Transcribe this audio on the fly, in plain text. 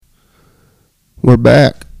We're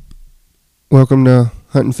back. Welcome to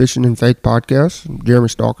Hunting, Fishing, and Faith podcast. I'm Jeremy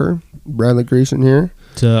Stalker, Bradley Greason here.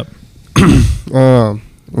 What's up?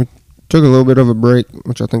 We took a little bit of a break,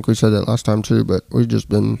 which I think we said that last time too, but we've just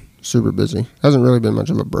been super busy. Hasn't really been much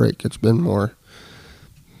of a break. It's been more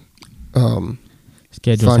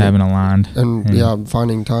Schedules haven't aligned. And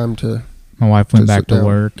finding time to... My wife went back to down.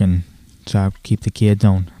 work, and so I keep the kids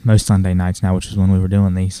on most Sunday nights now, which is when we were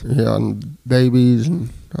doing these. Yeah, and babies and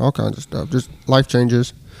all kinds of stuff. Just life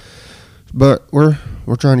changes. But we're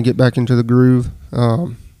trying to get back into the groove,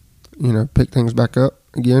 pick things back up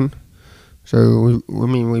again. So,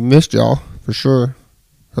 we missed y'all, for sure.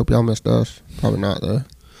 Hope y'all missed us. Probably not, though.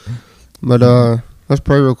 But let's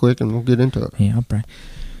pray real quick, and we'll get into it. Yeah, I'll pray.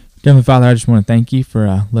 Heavenly Father, I just want to thank you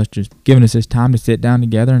for just giving us this time to sit down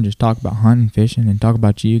together and just talk about hunting, fishing, and talk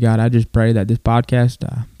about you, God. I just pray that this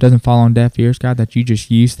podcast doesn't fall on deaf ears, God, that you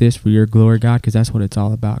just use this for your glory, God, because that's what it's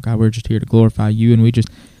all about, God. We're just here to glorify you, and we just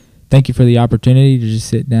thank you for the opportunity to just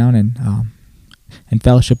sit down and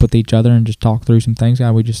fellowship with each other and just talk through some things,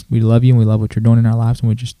 God. We love you, and we love what you're doing in our lives, and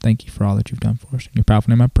we just thank you for all that you've done for us. In your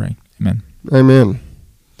powerful name I pray. Amen. Amen.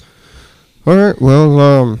 All right,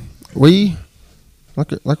 well,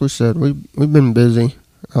 Like we said, we've been busy.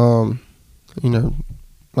 Like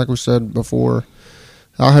we said before,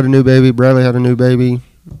 I had a new baby. Bradley had a new baby.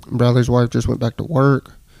 Bradley's wife just went back to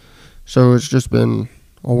work. So it's just been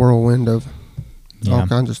a whirlwind of all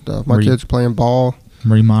kinds of stuff. My kids playing ball.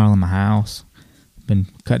 Remodeling my house. Been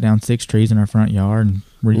cut down 6 trees in our front yard and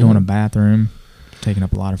redoing a bathroom. Taking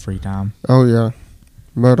up a lot of free time. Oh, yeah.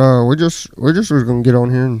 But we just was going to get on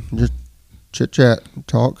here and just chit-chat and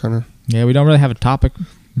talk kind of. Yeah, we don't really have a topic.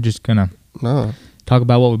 We're just going to talk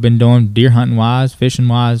about what we've been doing, deer hunting-wise,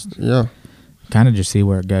 fishing-wise. Yeah. Kind of just see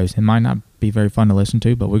where it goes. It might not be very fun to listen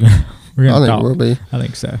to, but we're gonna talk. I think it will be. I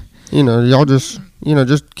think so. Y'all just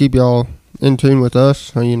keep y'all in tune with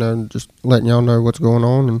us. Just letting y'all know what's going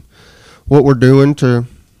on and what we're doing to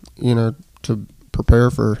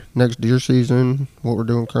prepare for next deer season, what we're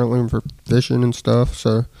doing currently for fishing and stuff.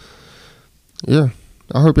 So, yeah,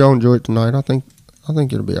 I hope y'all enjoy it tonight. I think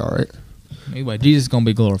it'll be all right. Anyway, Jesus is going to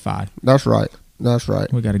be glorified. That's right.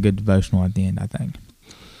 We got a good devotional at the end, I think.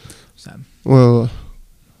 So. Well,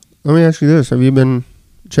 let me ask you this. Have you been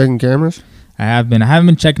checking cameras? I have been. I haven't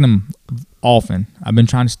been checking them often. I've been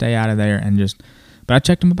trying to stay out of there but I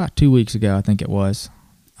checked them about 2 weeks ago, I think it was.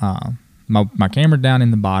 My camera down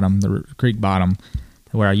in the bottom, the creek bottom,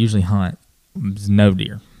 where I usually hunt, there's no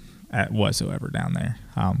deer whatsoever down there.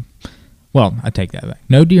 Well, I take that back.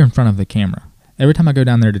 No deer in front of the camera. Every time I go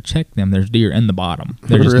down there to check them, there's deer in the bottom.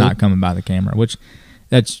 They're just not coming by the camera, which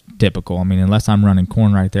that's typical. I mean, unless I'm running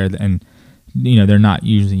corn right there, and they're not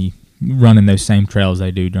usually running those same trails they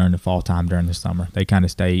do during the fall time during the summer. They kind of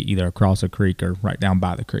stay either across a creek or right down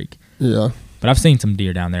by the creek. Yeah. But I've seen some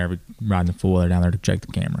deer down there riding the four-wheeler down there to check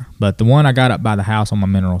the camera. But the one I got up by the house on my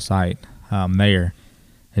mineral site there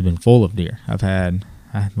had been full of deer. I had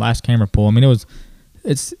last camera pull. I mean,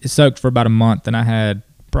 it soaked for about a month, and I had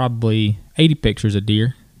probably 80 pictures of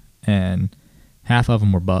deer, and half of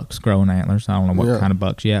them were bucks growing antlers. I don't know what kind of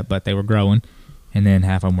bucks yet, but they were growing, and then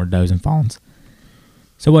half of them were does and fawns.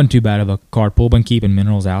 So it wasn't too bad of a card pull. Been keeping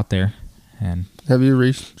minerals out there. And have you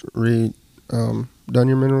done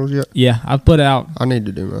your minerals yet? Yeah, I've put out. I need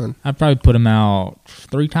to do mine. I've probably put them out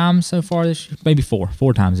 3 times so far this year, maybe 4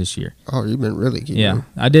 times this year. Oh, you've been really keeping. Yeah,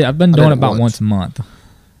 I did. I've been doing it about once a month.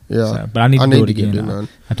 Yeah, so, but I need to do it again.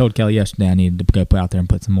 I told Kelly yesterday I needed to go out there and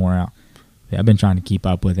put some more out. Yeah, I've been trying to keep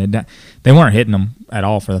up with it. They weren't hitting them at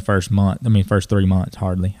all for the first 3 months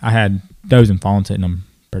hardly. I had does and fawns hitting them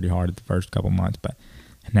pretty hard at the first couple months, but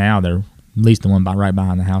now they're at least the one right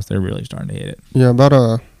behind the house. They're really starting to hit it. Yeah, about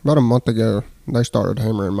a month ago they started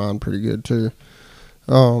hammering mine pretty good too.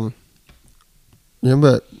 But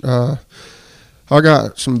I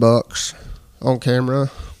got some bucks on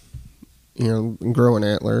camera. Growing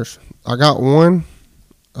antlers. I got one.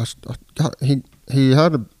 He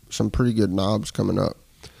had some pretty good knobs coming up,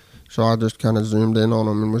 so I just kind of zoomed in on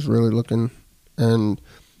him and was really looking. And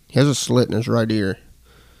he has a slit in his right ear.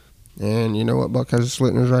 And you know what buck has a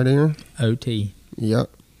slit in his right ear? OT. Yep,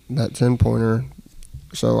 that 10-pointer.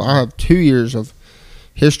 So I have 2 years of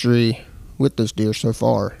history with this deer so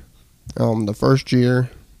far. The first year,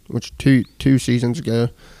 which two seasons ago.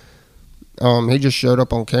 He just showed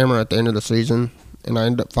up on camera at the end of the season, and I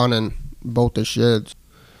ended up finding both his sheds.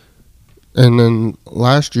 And then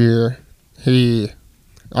last year,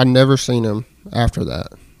 I'd never seen him after that,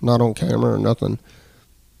 not on camera or nothing,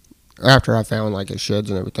 after I found his sheds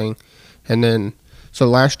and everything. And then, so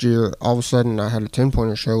last year, all of a sudden, I had a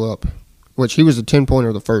 10-pointer show up, which he was a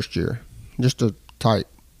 10-pointer the first year, just a tight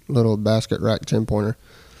little basket rack 10-pointer.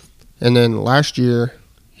 And then last year,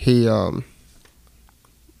 he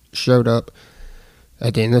showed up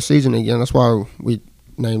at the end of the season again. That's why we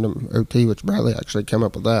named him OT, which Bradley actually came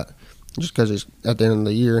up with that, just because he's at the end of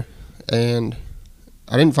the year. And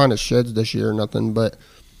I didn't find his sheds this year or nothing, but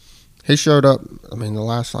he showed up, the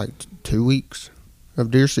last 2 weeks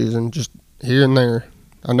of deer season, just here and there.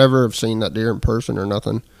 I never have seen that deer in person or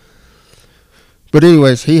nothing. But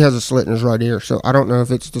anyways, he has a slit in his right ear, so I don't know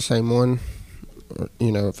if it's the same one, or,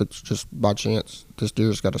 if it's just by chance this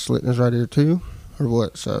deer's got a slit in his right ear too, or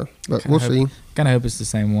what. So, but we'll see. Kind of hope it's the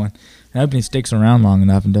same one. I hope he sticks around long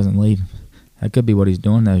enough and doesn't leave. That could be what he's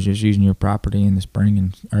doing, though, is just using your property in the spring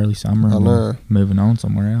and early summer and moving on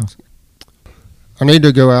somewhere else. I need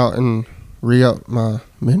to go out and re-up my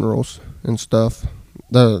minerals and stuff.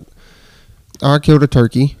 I killed a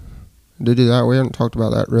turkey. I did do that. We haven't talked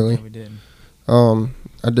about that, really. No, we didn't.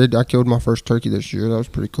 I killed my first turkey this year. That was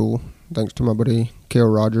pretty cool. Thanks to my buddy, Cale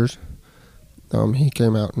Rogers. He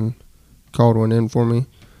came out and called one in for me.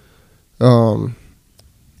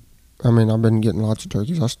 I've been getting lots of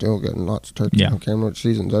turkeys. I'm still getting lots of turkeys. Yeah. I can't remember,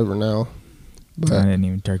 season's over now. But I didn't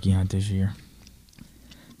even turkey hunt this year.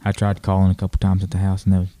 I tried calling a couple times at the house,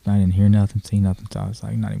 and I didn't hear nothing, see nothing, so I was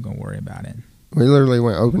like, I'm not even going to worry about it. We literally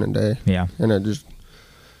went opening day. Yeah. And it just,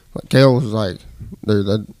 Cale was like,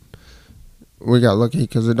 dude, we got lucky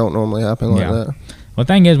because it don't normally happen like that. Well, the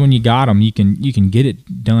thing is, when you got them, you can get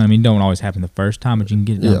it done. It don't always happen the first time, but you can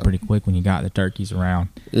get it done pretty quick when you got the turkeys around.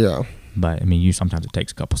 Yeah. But, sometimes it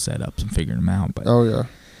takes a couple setups and figuring them out. But oh, yeah.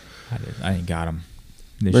 I ain't got them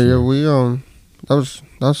this year. Yeah, we, that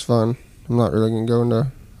was fun. I'm not really going to go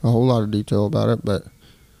into a whole lot of detail about it, but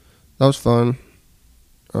that was fun.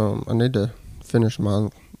 I need to finish my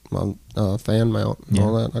fan mount and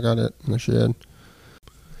all that. I got it in the shed.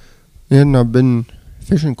 And I've been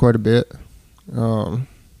fishing quite a bit. In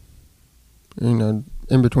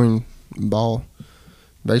between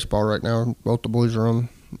baseball right now. Both the boys are on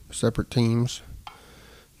separate teams.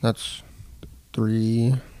 That's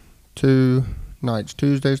 2 nights,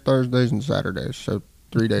 Tuesdays, Thursdays, and Saturdays. So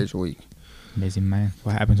 3 days a week. Busy man.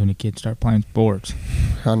 What happens when the kids start playing sports?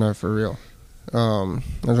 I know, for real.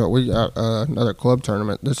 We got another club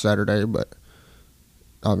tournament this Saturday, but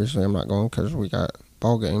obviously I'm not going because we got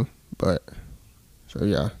ball game. But so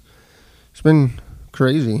yeah, it's been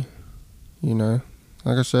crazy. Like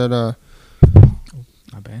I said,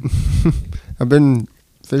 My bad. I've been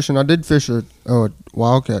fishing. I did fish a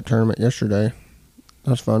wildcat tournament yesterday.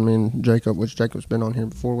 That was fun. Me and Jacob, which Jacob's been on here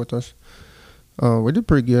before with us. We did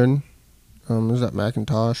pretty good. It was at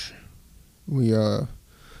McIntosh. We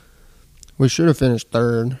should have finished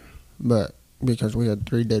third, but because we had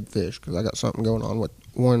 3 dead fish, because I got something going on with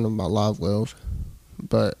one of my live wells.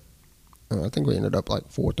 But I think we ended up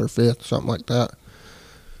 4th or 5th, something like that.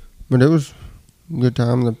 But it was a good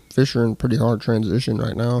time. The fish are in pretty hard transition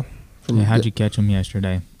right now. How'd you catch them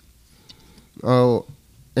yesterday? Oh,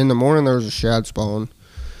 in the morning there was a shad spawn.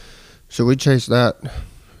 So we chased that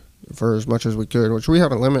for as much as we could, which we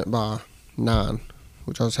have a limit by 9,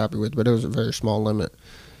 which I was happy with, but it was a very small limit.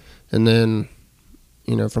 And then,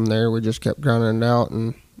 from there we just kept grinding it out,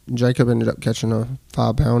 and Jacob ended up catching a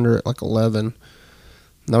 5-pounder at 11.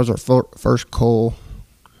 And that was our first cull.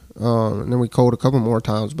 And then we culled a couple more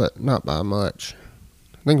times, but not by much.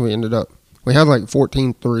 I think we had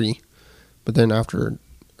 14.3, but then after it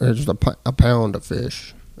was a pound of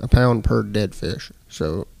fish, a pound per dead fish.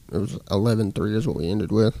 So it was 11.3 is what we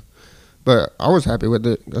ended with. But I was happy with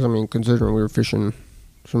it, because, considering we were fishing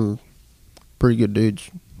some pretty good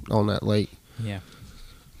dudes on that lake. Yeah.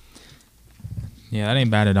 Yeah, that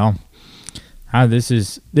ain't bad at all. This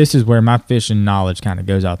is where my fishing knowledge kind of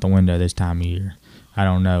goes out the window this time of year. I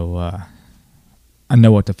don't know. I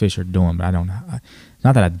know what the fish are doing, but I don't know.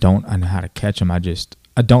 Not that I know how to catch them. I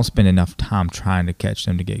don't spend enough time trying to catch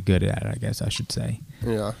them to get good at it, I guess I should say.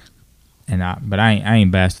 Yeah. But I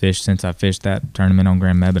ain't bass fished since I fished that tournament on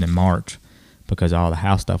Grand Mebbin in March, because of all the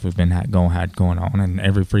house stuff we've been had going on, and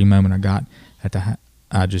every free moment I got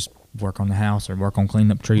I just work on the house or work on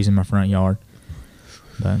cleaning up trees in my front yard.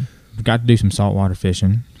 But we got to do some saltwater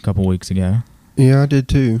fishing a couple weeks ago. Yeah, I did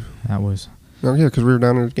too. That was. Oh yeah, because we were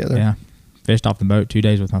down there together. Yeah, fished off the boat 2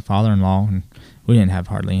 days with my father-in-law, and we didn't have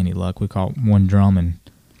hardly any luck. We caught one drum and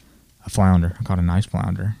a flounder. I caught a nice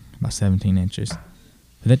flounder, about 17 inches.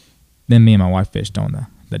 But then me and my wife fished on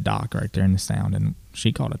the dock right there in the sound, and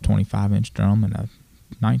she caught a 25-inch drum and a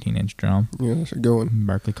 19-inch drum. Yeah, that's a good one.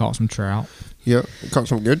 Berkeley caught some trout. Yep, caught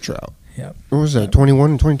some good trout. Yep. What was that,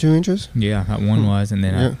 21 and 22 inches? Yeah, that one was, and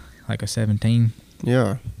then like a 17.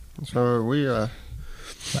 Yeah. So we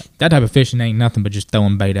But that type of fishing ain't nothing but just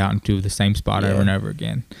throwing bait out into the same spot Yeah. over and over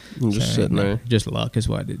again. And just sitting there. Just luck is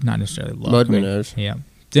what it, not necessarily luck. Mud minnows. Yeah,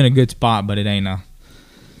 it's in a good spot, but it ain't a.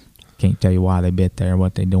 Can't tell you why they bit there,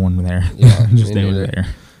 what they doing there. Yeah, just me they were neither. there.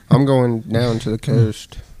 I'm going down to the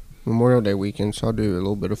coast Memorial Day weekend, so I'll do a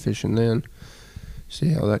little bit of fishing then. See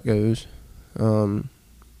how that goes, and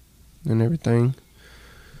everything.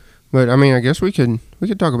 But I mean, I guess we could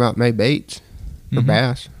talk about May baits or Mhm.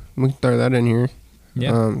 bass. We can throw that in here.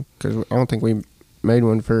 Yeah. Because I don't think we made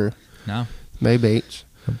one for No. May baits.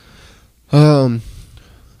 So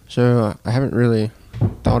I haven't really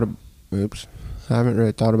thought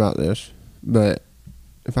about this, but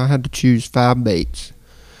if I had to choose 5 baits,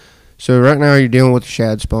 so right now you're dealing with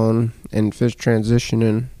shad spawn and fish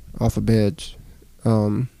transitioning off of beds.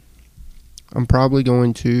 I'm probably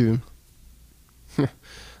going to,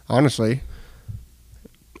 honestly,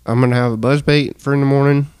 I'm going to have a buzzbait for in the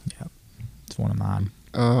morning, It's one of mine.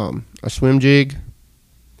 a swim jig,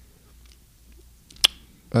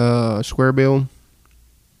 square bill.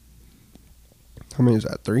 How many is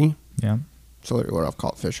that? 3? Yeah. So literally what I've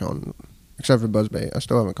caught fish on, except for buzzbait. I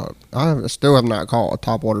still have not caught a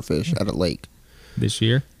topwater fish at a lake. This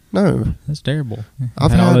year. No, That's terrible.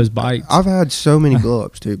 I've Had all had- those bites. I've had so many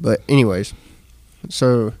blow-ups too. But anyways,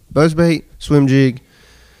 so buzzbait, swim jig,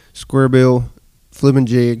 square bill, flipping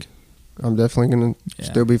jig. I'm definitely gonna Yeah.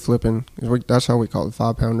 still be flipping. 'Cause that's how we call it,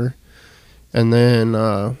 5-pounder. And then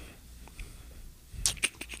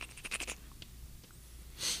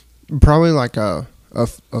probably like a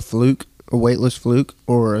fluke, a weightless fluke,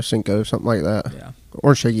 or a Senko, something like that, Yeah.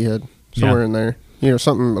 or shaky head, somewhere in there.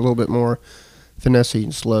 Something a little bit more finessey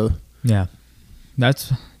and slow. Yeah.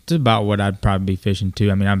 That's about what I'd probably be fishing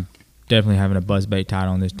too. I mean, I'm definitely having a buzzbait tied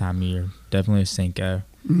on this time of year. Definitely a Senko.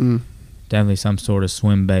 Mm-hmm. Definitely some sort of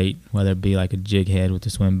swim bait, whether it be like a jig head with a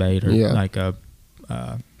swim bait or Yeah. like a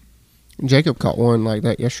Jacob caught one like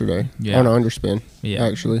that yesterday on an underspin. Yeah.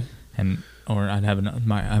 Actually. or I'd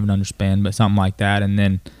might have an underspin, but something like that, and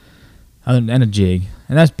then and a jig,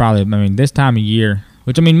 and that's probably, I mean, this time of year,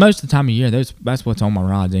 which I mean most of the time of year, that's what's on my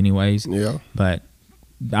rods anyways. Yeah. But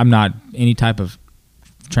I'm not any type of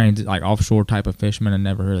like offshore type of fisherman. I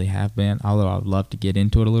never really have been, although I would love to get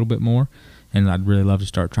into it a little bit more, and I'd really love to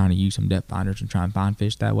start trying to use some depth finders and try and find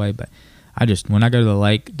fish that way. But when I go to the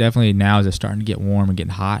lake, definitely now as it's starting to get warm and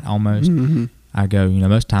getting hot almost, Mm-hmm. I go,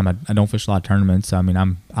 most of the time I don't fish a lot of tournaments. So, I mean,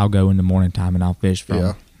 I'll go in the morning time and I'll fish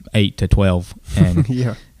from 8 to 12 and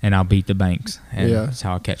Yeah. and I'll beat the banks. And Yeah. that's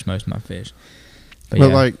how I catch most of my fish. But But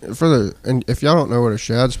yeah, like and if y'all don't know what a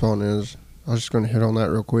shad spawn is, I was just going to hit on that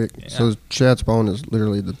real quick. Yeah. So shad spawn is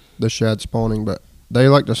literally the shad spawning, but they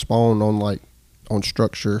like to spawn on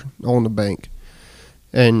structure on the bank,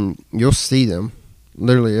 and you'll see them.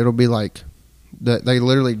 Literally, it'll be like that. They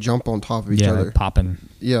literally jump on top of each yeah, other. popping.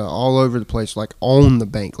 Yeah, all over the place, like on the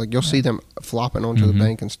bank. Like you'll see them flopping onto Mhm. the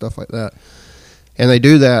bank and stuff like that. And they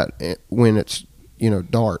do that when it's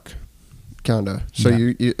dark, kind of. So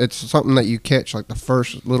Yeah. it's something that you catch like the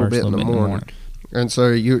first little bit in the morning. And so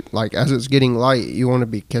you like as it's getting light, you want to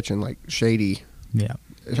be catching like shady Yeah,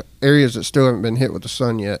 areas that still haven't been hit with the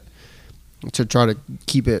sun yet, to try to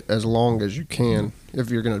keep it as long as you can if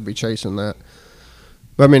you're going to be chasing that.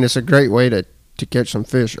 But I mean, it's a great way to catch some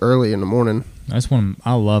fish early in the morning. that's when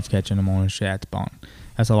I love catching them on shad spawn.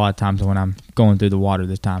 That's a lot of times when I'm going through the water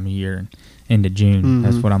this time of year and into June. Mhm.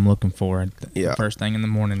 That's what I'm looking for Yeah. first thing in the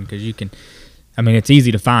morning, because you can. I mean, it's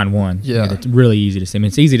easy to find one. Yeah. It's really easy to see. I mean,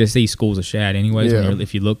 it's easy to see schools of shad anyways Yeah.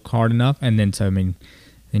 if you look hard enough. And then,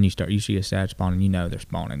 then you see a shad spawn and they're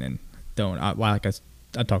spawning and throwing.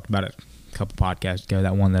 I talked about it a couple podcasts ago,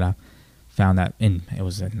 that one that I found it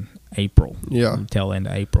was in April. Yeah. Tail end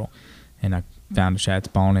of April. And I found a shad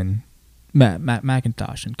spawn in Matt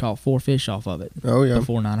McIntosh and caught 4 fish off of it Oh, yeah.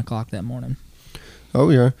 before 9 o'clock that morning. Oh,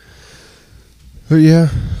 yeah. Oh, yeah.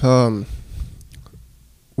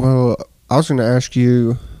 Well, I was going to ask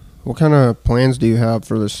you, what kind of plans do you have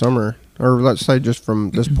for this summer? Or let's say just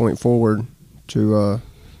from this point forward to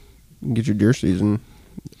get your deer season,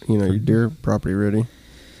 your deer property ready.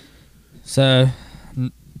 So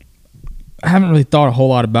I haven't really thought a whole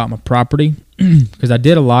lot about my property because I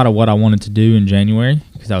did a lot of what I wanted to do in January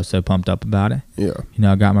because I was so pumped up about it. Yeah.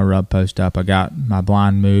 I got my rub post up. I got my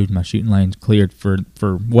blind moved. My shooting lanes cleared for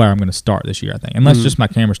where I'm going to start this year, I think. Unless just my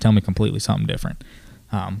cameras tell me completely something different.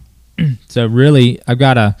 So really, I've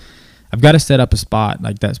got to set up a spot,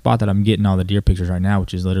 like that spot that I'm getting all the deer pictures right now,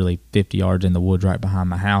 which is literally 50 yards in the woods right behind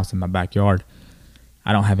my house in my backyard.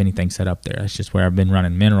 I don't have anything set up there. That's just where I've been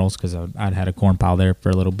running minerals because I'd had a corn pile there for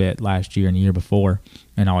a little bit last year and the year before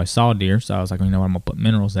and I always saw deer. So I was like, I'm going to put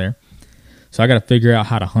minerals there. So I got to figure out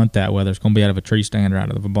how to hunt that, whether it's going to be out of a tree stand or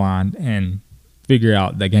out of a blind, and figure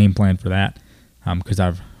out the game plan for that. Because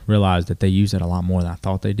I've realized that they use it a lot more than I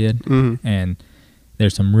thought they did. Mm-hmm. And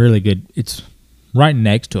there's some really good, it's right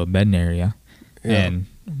next to a bedding area. Yeah. And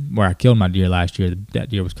where I killed my deer last year, that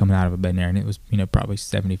deer was coming out of a bedding area, and it was, probably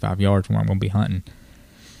 75 yards from where I'm going to be hunting.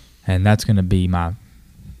 And that's going to be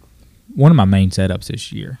one of my main setups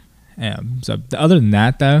this year. So other than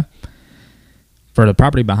that, though, for the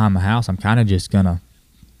property behind my house, I'm kind of just going to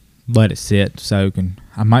let it sit, soak, and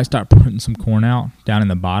I might start putting some corn out down in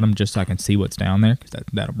the bottom just so I can see what's down there, because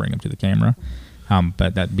that'll bring them to the camera.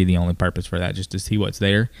 But that'd be the only purpose for that, just to see what's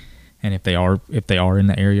there, and if they are in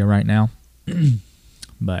the area right now.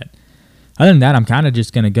 But other than that, I'm kind of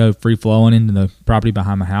just going to go free flowing into the property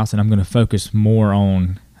behind my house, and I'm going to focus more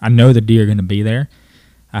on. I know the deer are going to be there.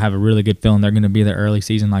 I have a really good feeling they're going to be there early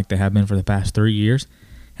season, like they have been for the past 3 years.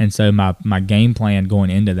 And so my game plan going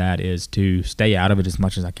into that is to stay out of it as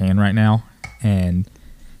much as I can right now. And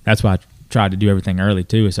that's why I tried to do everything early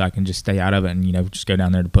too, is so I can just stay out of it and, just go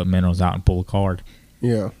down there to put minerals out and pull a card.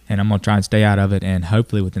 Yeah. And I'm going to try and stay out of it, and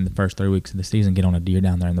hopefully within the first 3 weeks of the season get on a deer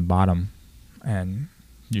down there in the bottom and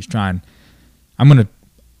just try and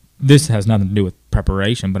this has nothing to do with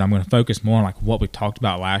preparation, but I'm going to focus more on like what we talked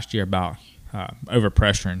about last year about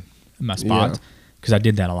overpressuring my spots. Yeah. Because I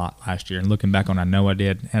did that a lot last year, and looking back on I know I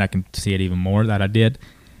did, and I can see it even more that I did.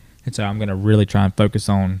 And so I'm going to really try and focus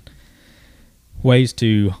on ways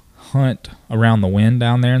to hunt around the wind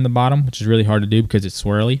down there in the bottom, which is really hard to do because it's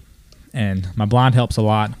swirly. And my blind helps a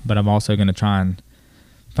lot, but I'm also going to try and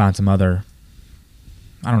find some other,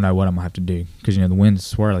 I don't know what I'm going to have to do because, the wind is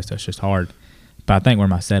swirly, so it's just hard. But I think where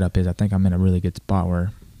my setup is, I think I'm in a really good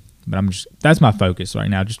spot that's my focus right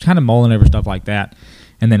now, just kind of mulling over stuff like that.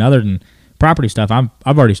 And then other than property stuff, I've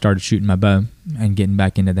already started shooting my bow and getting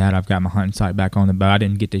back into that. I've got my hunting sight back on the bow. I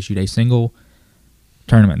didn't get to shoot a single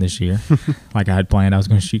tournament this year like I had planned. I was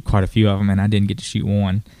going to shoot quite a few of them, and I didn't get to shoot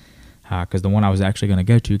one because the one I was actually going to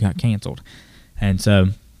go to got canceled. And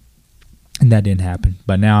that didn't happen.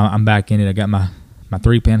 But now I'm back in it. I got my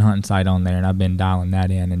 3-pin hunting sight on there, and I've been dialing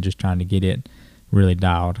that in and just trying to get it really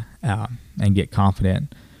dialed out and get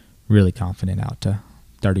really confident out to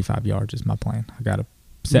 35 yards is my plan. I got to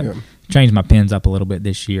change my pins up a little bit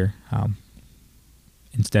this year.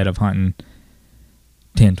 Instead of hunting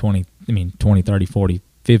 10, 20, 30, 40,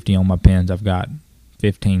 50 on my pins, I've got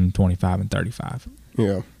 15, 25, and 35.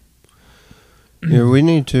 Yeah. Yeah, we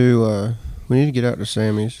need to get out to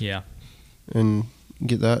Sammy's. Yeah. And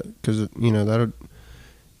get that, because, that'll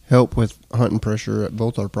help with hunting pressure at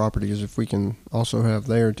both our properties if we can also have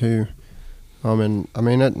there too. And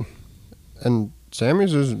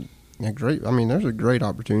Sammy's is there's a great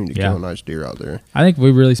opportunity to kill a nice deer out there. I think if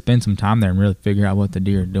we really spend some time there and really figure out what the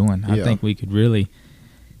deer are doing, I think we could really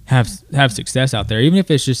have success out there, even if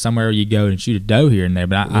it's just somewhere you go and shoot a doe here and there.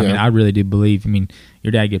 But I really do believe,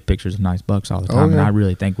 your dad gets pictures of nice bucks all the time, and I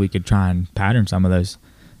really think we could try and pattern some of those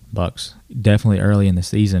bucks definitely early in the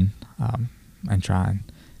season, and try and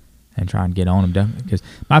get on them, definitely. Because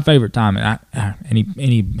my favorite time, and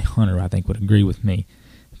any hunter I think would agree with me,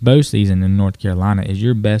 bow season in North Carolina is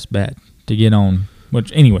your best bet to get on,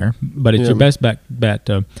 which anywhere, but it's your best bet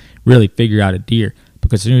to really figure out a deer,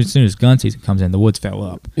 because as soon as gun season comes in, the woods fill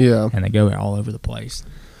up. Yeah. And they go all over the place.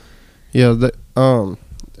 Yeah,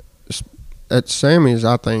 at Sammy's,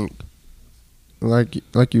 I think,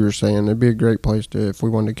 like you were saying, it'd be a great place if we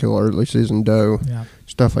wanted to kill early season doe,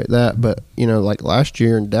 stuff like that. But, like last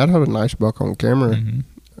year, Dad had a nice buck on camera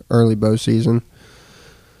early bow season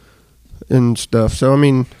and stuff. So, I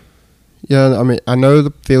know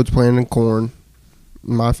the field's planted in corn.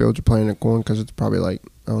 My fields are planted in corn because it's probably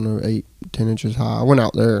 8, 10 inches high. I went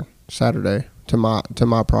out there Saturday to my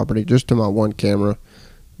property, just to my one camera,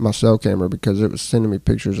 my cell camera, because it was sending me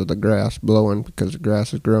pictures of the grass blowing because the grass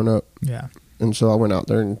has grown up. Yeah. And so I went out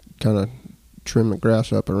there and kind of trimmed the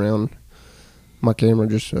grass up around my camera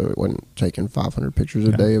just so it wasn't taking 500 pictures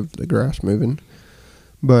a day of the grass moving.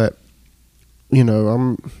 But,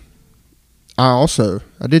 I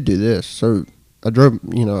did do this. So I drove,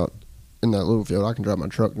 in that little field, I can drive my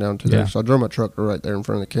truck down to there. So I drove my truck right there in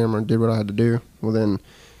front of the camera and did what I had to do. Well, then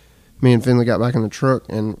me and Finley got back in the truck,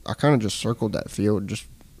 and I kind of just circled that field just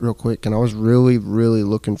real quick. And I was really, really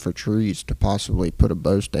looking for trees to possibly put a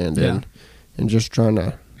bow stand in, and just trying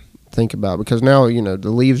to think about, because now,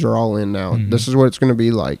 the leaves are all in now. This is what it's going to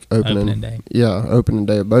be like opening day. Yeah, opening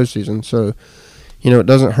day of bow season. So, it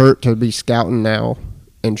doesn't hurt to be scouting now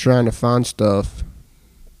and trying to find stuff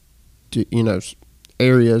to,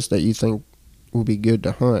 areas that you think will be good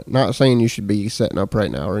to hunt. Not saying you should be setting up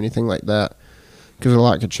right now or anything like that, because a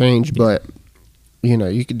lot could change, but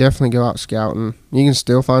you could definitely go out scouting. You can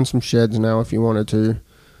still find some sheds now if you wanted to,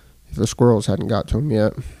 if the squirrels hadn't got to them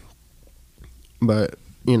yet. But,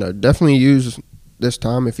 definitely use this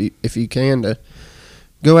time if you can to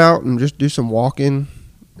go out and just do some walking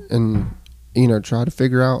and, try to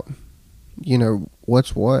figure out,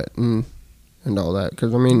 what's what and all that.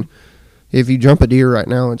 Because, if you jump a deer right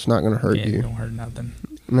now, it's not going to hurt you. It don't hurt nothing.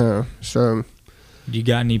 No. So, Do you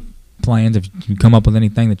got any plans? If you come up with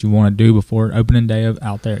anything that you want to do before opening day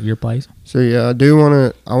out there at your place? So yeah, I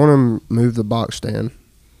want to move the box stand,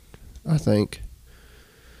 I think,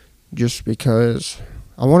 just because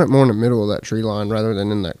I want it more in the middle of that tree line rather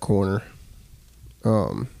than in that corner. I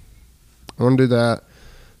want to do that.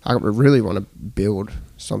 I really want to build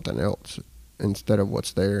something else instead of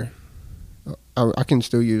what's there. I can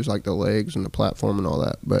still use like the legs and the platform and all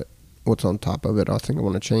that, but what's on top of it, I think I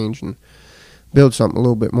want to change and build something a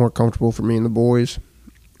little bit more comfortable for me and the boys.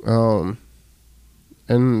 And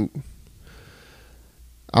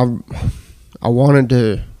I wanted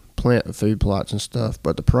to plant food plots and stuff,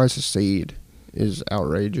 but the price of seed is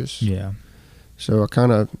outrageous. Yeah. So I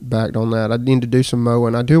kind of backed on that. I need to do some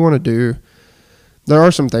mowing. I do want to do, there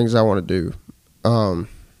are some things I want to do.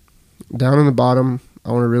 Down in the bottom,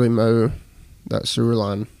 I want to really mow that sewer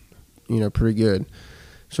line, pretty good.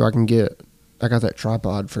 So I got that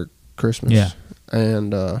tripod for Christmas. Yeah.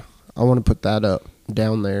 And I want to put that up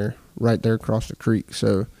down there, right there across the creek,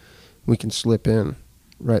 so we can slip in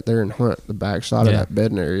right there and hunt the backside of that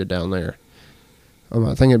bedding area down there.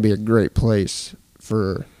 I think it'd be a great place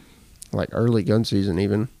for like early gun season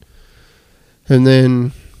even. And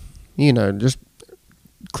then, just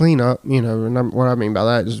clean up, and what I mean by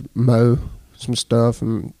that is mow some stuff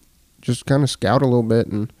and just kind of scout a little bit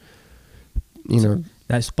and,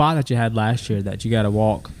 That spot that you had last year that you got to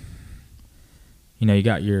walk, you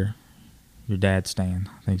got your dad's stand,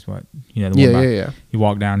 I think is what, the one yeah. You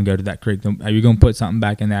walk down and go to that creek. Are you going to put something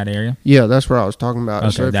back in that area? Yeah, that's what I was talking about.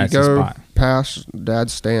 Okay, so if that's you the go spot. past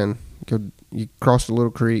dad's stand, you cross the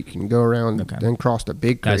little creek and go around, then cross the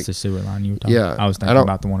big creek. That's the sewer line you were talking about. I was thinking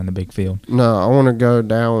about the one in the big field. No, I want to go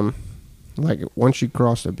down, like once you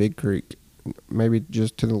cross the big creek, maybe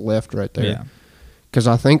just to the left right there. Yeah. Because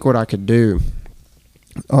I think what I could do,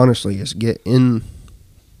 honestly, is get in,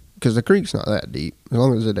 because the creek's not that deep, as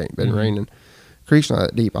long as it ain't been raining. Creek's not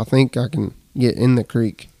that deep. I think I can get in the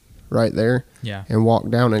creek right there and walk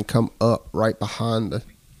down and come up right behind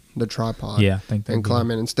the tripod. Yeah, I think that. And climb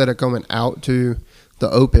in instead of coming out to the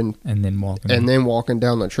open and then walking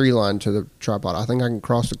down the tree line to the tripod. I think I can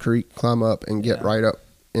cross the creek, climb up, and get right up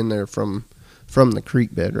in there from the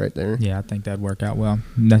creek bed right there. Yeah, I think that'd work out well.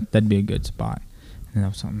 That'd be a good spot. And that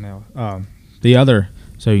was something else. The other,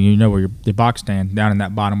 so where the box stand down in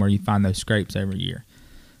that bottom where you find those scrapes every year.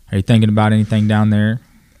 Are you thinking about anything down there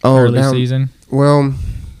early season? Well,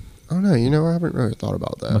 I don't know. I haven't really thought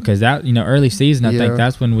about that. Because that, early season, I think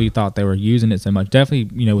that's when we thought they were using it so much.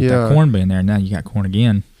 Definitely, with that corn being there, now you got corn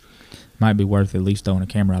again. Might be worth at least throwing a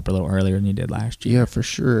camera up a little earlier than you did last year. Yeah, for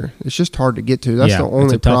sure. It's just hard to get to. That's the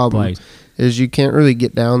only problem. Is you can't really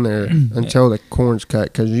get down there until the corn's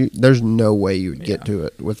cut, because there's no way you would get to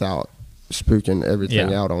it without spooking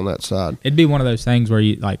everything out on that side. It'd be one of those things where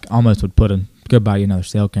you almost would go buy another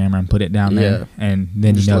cell camera and put it down there, and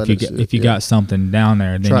then if you got something down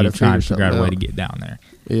there, then you try to figure out a way to get down there.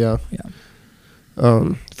 Yeah.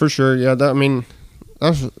 For sure. Yeah,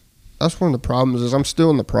 that's one of the problems is I'm still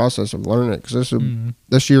in the process of learning it, because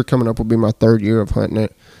this year coming up will be my third year of hunting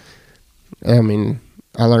it.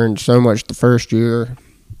 I learned so much the first year,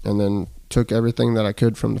 and then took everything that I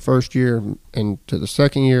could from the first year and to the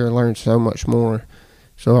second year. I learned so much more.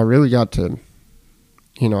 So I really got to,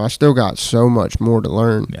 I still got so much more to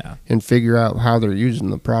learn and figure out how they're using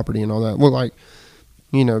the property and all that. Well,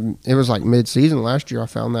 it was like mid-season last year. I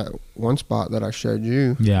found that one spot that I showed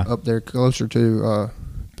you up there closer to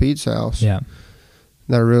Pete's house. Yeah.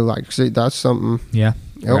 That I really like. See, that's something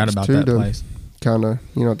else about too, that place. Kind of,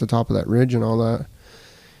 at the top of that ridge and all that.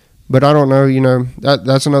 But I don't know,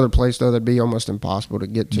 that's another place, though, that'd be almost impossible to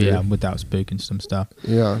get to. Yeah, without spooking some stuff.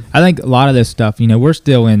 Yeah. I think a lot of this stuff, we're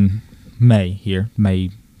still in May here,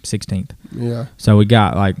 May 16th. Yeah. So we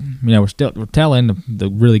got, we're telling the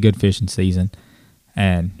really good fishing season,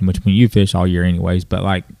 and which you fish all year anyways,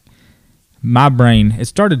 but, my brain, it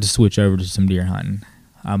started to switch over to some deer hunting.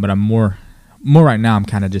 But I'm more right now, I'm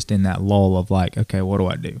kind of just in that lull of, okay, what do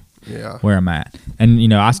I do? Yeah. Where I'm at. And,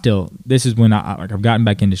 this is when I've gotten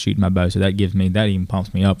back into shooting my bow, so that even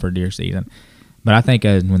pumps me up for deer season. But I think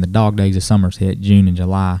when the dog days of summer's hit, June and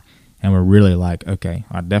July, and we're really okay,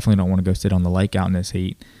 I definitely don't want to go sit on the lake out in this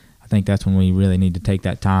heat. think that's when we really need to take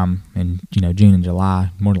that time in, June and July,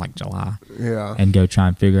 more like July, Yeah. and go try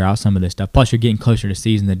and figure out some of this stuff. Plus, you're getting closer to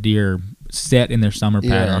season. The deer are set in their summer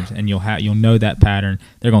patterns, and you'll know that pattern.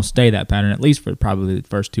 They're going to stay that pattern at least for probably the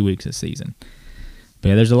first 2 weeks of season. But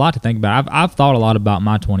yeah, there's a lot to think about. I've thought a lot about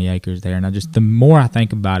my 20 acres there, and the more I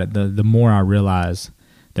think about it, the more I realize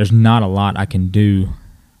there's not a lot I can do,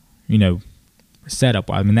 setup.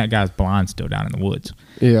 I mean, that guy's blind still down in the woods.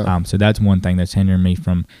 Yeah. So that's one thing that's hindering me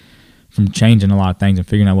from changing a lot of things and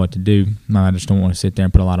figuring out what to do. I just don't want to sit there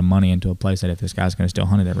and put a lot of money into a place that if this guy's going to still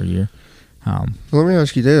hunt it every year. Let me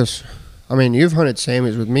ask you this. I mean, you've hunted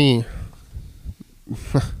Sammy's with me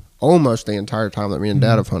almost the entire time that me and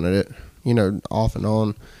Dad have hunted it, off and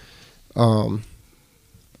on.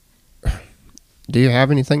 Do you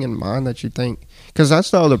have anything in mind that you think? Because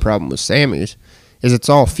that's the other problem with Sammy's, is it's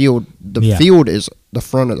all field. The field is the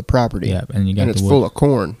front of the property. Yeah, and you got it's full of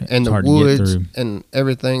corn. And the hard to get woods through. and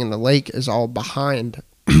everything, and the lake is all behind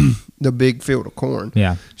the big field of corn.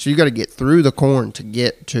 Yeah. So you got to get through the corn to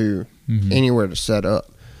get to anywhere to set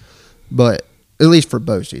up. But at least for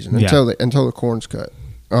bow season, until the corn's cut.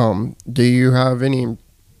 Do you have any?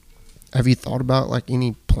 Have you thought about like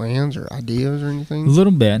any plans or ideas or anything? A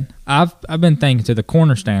little bit. I've been thinking to the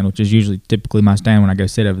corner stand, which is usually typically my stand when I go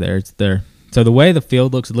sit over there. It's there. So the way the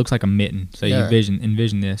field looks, it looks like a mitten. So you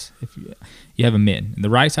envision this. If you have a mitten, the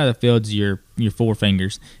right side of the field's your four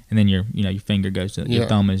fingers, and then your finger goes to your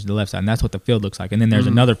thumb is the left side, and that's what the field looks like. And then there's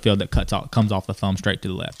another field that comes off the thumb straight to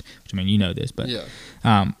the left. Which, I mean, you know this, but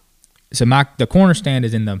so the corner stand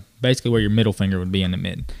is in basically where your middle finger would be in the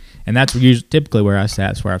mitten, and that's typically where I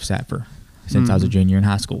sat. It's where I've sat since I was a junior in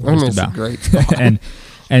high school. That's a great spot.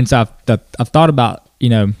 and so I've thought about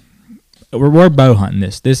we're bow hunting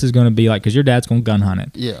this. This is going to be like, because your dad's going to gun hunt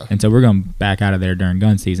it. Yeah. And so we're going to back out of there during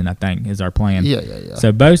gun season, I think, is our plan. Yeah.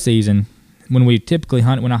 So bow season, when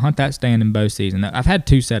I hunt that stand in bow season, I've had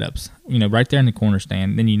two setups, right there in the corner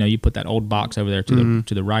stand. Then, you put that old box over there to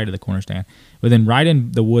the right of the corner stand. But then right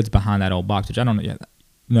in the woods behind that old box, which I don't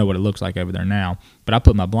know what it looks like over there now, but I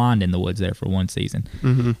put my blind in the woods there for one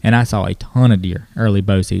season. And I saw a ton of deer early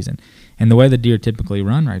bow season. And the way the deer typically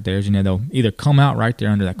run right there is, they'll either come out right there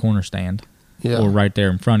under that corner stand or right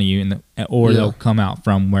there in front of you, or they'll come out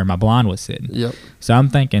from where my blind was sitting. Yep. So I'm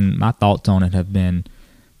thinking my thoughts on it have been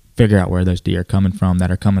figure out where those deer are coming from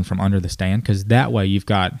that are coming from under the stand, because that way you've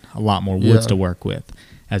got a lot more woods to work with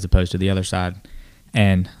as opposed to the other side.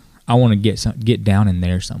 And I want to get down in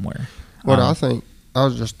there somewhere. I think, I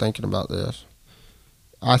was just thinking about this.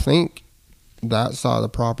 I think that side of the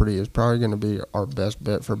property is probably going to be our best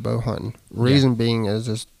bet for bow hunting. Reason being is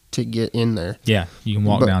just to get in there. Yeah, you can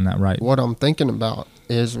walk down that right. What I'm thinking about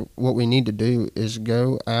is what we need to do is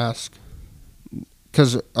go ask,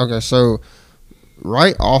 so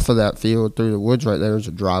right off of that field through the woods right there is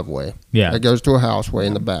a driveway. Yeah. It goes to a house way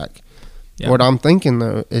in the back. Yeah. What I'm thinking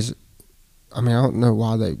though is, I don't know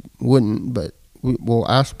why they wouldn't, but we'll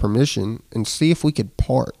ask permission and see if we could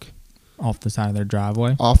park off the side of their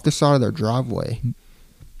driveway. Off the side of their driveway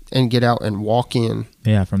and get out and walk in.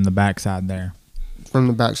 Yeah, from the backside there. From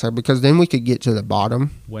the backside, because then we could get to the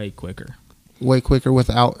bottom way quicker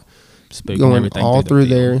without spooking going all through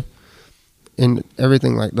there and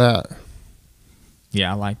everything like that.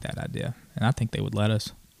 Yeah, I like that idea, and I think they would let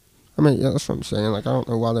us. That's what I'm saying. Like, I don't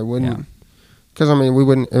know why they wouldn't. Because we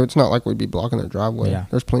wouldn't. It's not like we'd be blocking their driveway. Yeah.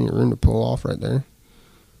 There's plenty of room to pull off right there.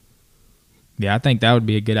 Yeah, I think that would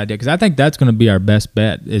be a good idea, because I think that's going to be our best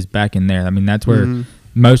bet is back in there. That's where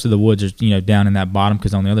most of the woods are, down in that bottom,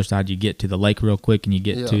 because on the other side you get to the lake real quick and you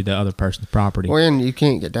get to the other person's property. Well, and you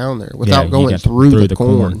can't get down there without going through the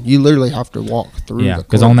corn. You literally have to walk through the corn. Yeah,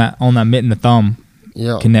 because on that mitten, the thumb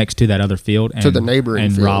connects to that other field. And, to the neighboring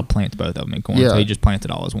and field. Rob plants both of them in corn, so he just plants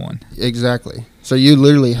it all as one. Exactly. So you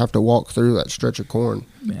literally have to walk through that stretch of corn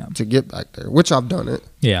to get back there, which I've done it.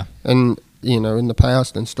 Yeah. And, in the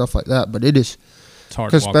past and stuff like that. But it is, it's hard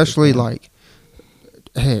to walk especially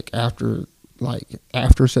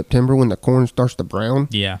after September when the corn starts to brown.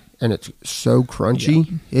 Yeah. And it's so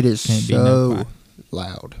crunchy. It is so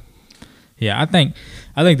loud. Yeah, I think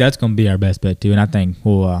that's going to be our best bet too, and I think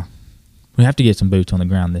we have to get some boots on the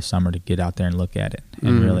ground this summer to get out there and look at it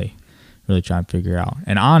and really try and figure out.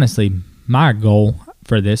 And honestly, my goal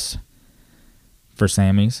for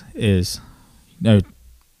Sammy's is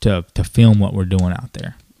to film what we're doing out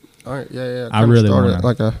there. All right, yeah. I really want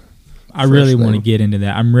to want to get into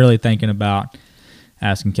that. I'm really thinking about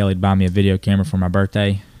asking Kelly to buy me a video camera for my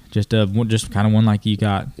birthday, just kind of one like you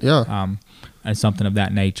got. Yeah. And something of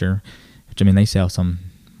that nature. Which, they sell some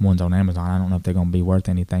ones on Amazon. I don't know if they're going to be worth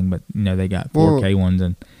anything, but they got 4K ones.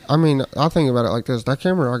 And I think about it like this: that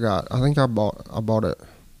camera I got, I think I bought it.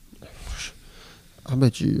 I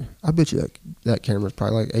bet you that camera's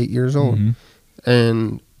probably like 8 years old. Mm-hmm.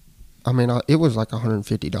 And I mean, it was like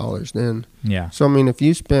 $150 then. Yeah. So I mean, if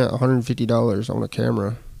you spent $150 on a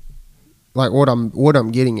camera, like what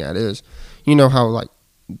I'm getting at is, you know how like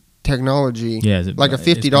technology, like a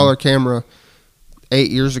 $50 camera 8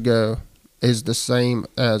 years ago is the same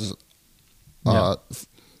as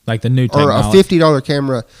like the new technology. Or a $50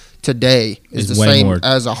 camera today is the same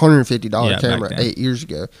as a $150 camera 8 years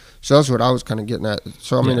ago. So that's what I was kind of getting at.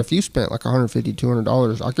 So I mean, if you spent like $150,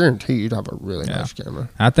 $200, I guarantee you'd have a really nice camera.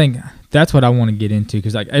 I think that's what I want to get into,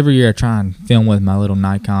 because like every year I try and film with my little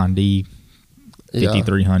Nikon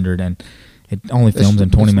D5300, and it only films in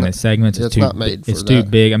 20-minute segments. It's not made for It's too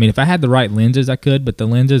big. I mean, if I had the right lenses, I could, but the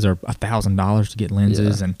lenses are $1,000 to get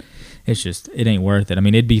lenses, and it's just, it ain't worth it. I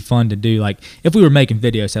mean, it'd be fun to do, like, if we were making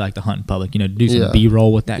videos, say, like the Hunting Public, do some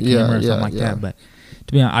B-roll with that camera or something like that. But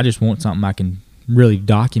to be honest, I just want something I can really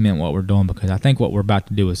document what we're doing, because I think what we're about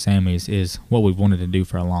to do with Sammy is what we've wanted to do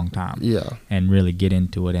for a long time. Yeah. And really get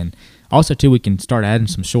into it. And also, too, we can start adding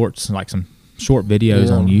some shorts, like some short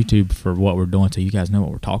videos on YouTube for what we're doing, so you guys know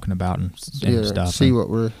what we're talking about and stuff. See what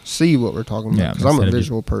we're talking about, because I'm a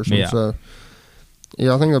visual person. So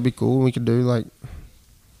I think that'd be cool. We could do like,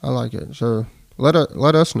 I like it. So let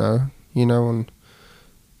us know, on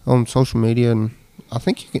social media, and I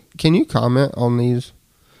think can you comment on these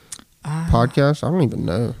podcasts? I don't even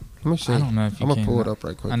know. Let me see. I don't know if you I'm gonna pull it up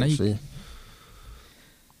right quick and see.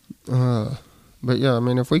 But yeah, I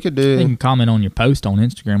mean, if we could do, you can comment on your post on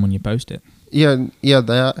Instagram when you post it. Yeah,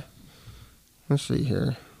 that. Let's see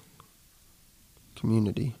here.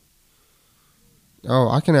 Community. Oh,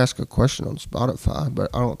 I can ask a question on Spotify, but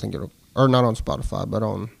I don't think it'll, or not on Spotify, but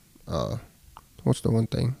on, what's the one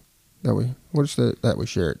thing that we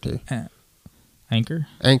share it to? Anchor?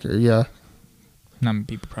 Anchor, yeah. Not many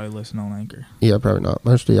people probably listen on Anchor. Yeah, probably not.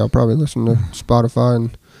 Most of y'all probably listen to Spotify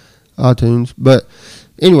and iTunes. But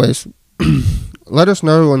anyways, let us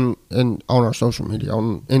know on our social media,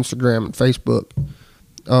 on Instagram and Facebook,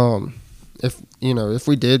 if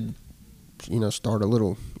we did, start a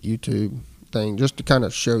little YouTube thing just to kind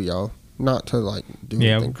of show y'all, not to like do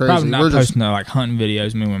anything crazy. Probably not posting like hunting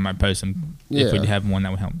videos. I mean, we might post them if we have one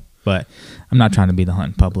that would help. But I'm not trying to be the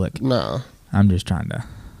Hunting Public. No, I'm just trying to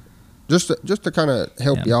just to kind of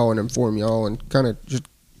help y'all and inform y'all and kind of just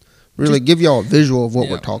really give y'all a visual of what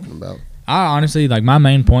we're talking about. I honestly, like, my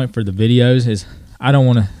main point for the videos is I don't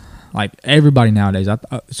want to, like, everybody nowadays,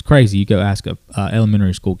 it's crazy. You go ask a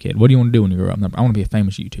elementary school kid, what do you want to do when you grow up? I want to be a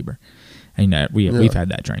famous YouTuber. And we've had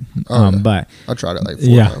that dream. But I tried it like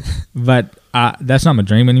 4 times. But that's not my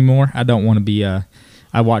dream anymore. I don't want to be I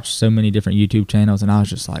watched so many different YouTube channels, and I was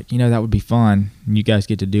just like, that would be fun. You guys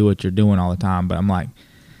get to do what you're doing all the time. But I'm like,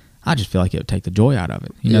 I just feel like it would take the joy out of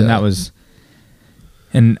it. And that was,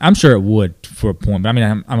 and I'm sure it would for a point. But I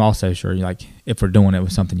mean, I'm also sure, like, if we're doing it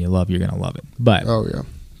with something you love, you're going to love it. But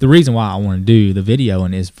the reason why I want to do the video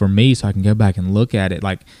and is for me, so I can go back and look at it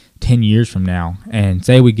like 10 years from now and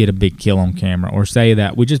say we get a big kill on camera, or say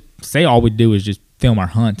that all we do is just film our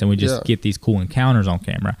hunts and we just get these cool encounters on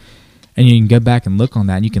camera. And you can go back and look on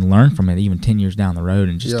that, and you can learn from it even 10 years down the road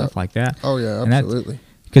and just stuff like that. Oh, yeah, absolutely.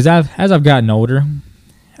 Because as I've gotten older,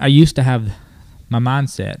 I used to have my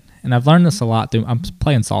mindset, and I've learned this a lot I'm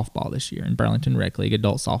playing softball this year in Burlington Rec League,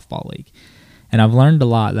 adult softball league. And I've learned a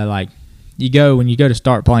lot that, like, when you go to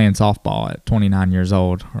start playing softball at 29 years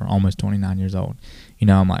old, or almost 29 years old,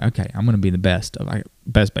 I'm like, okay, I'm going to be the best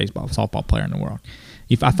softball player in the world.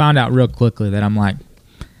 If I found out real quickly that I'm like,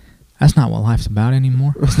 that's not what life's about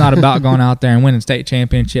anymore. It's not about going out there and winning state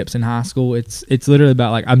championships in high school. It's literally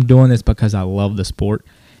about, like, I'm doing this because I love the sport.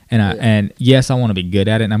 And yes, I want to be good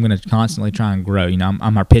at it, and I'm going to constantly try and grow.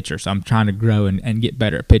 I'm our pitcher, so I'm trying to grow and get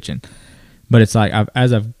better at pitching. But it's like,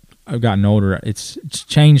 as I've gotten older, it's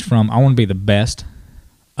changed from I want to be the best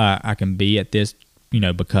I can be at this,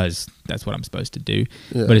 because that's what I'm supposed to do.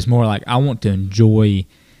 Yeah. But it's more like I want to enjoy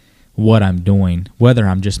what I'm doing, whether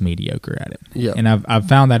I'm just mediocre at it. Yeah. And I've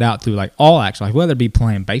found that out through, like, all action, like whether it be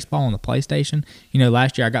playing baseball on the PlayStation.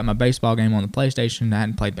 Last year I got my baseball game on the PlayStation. I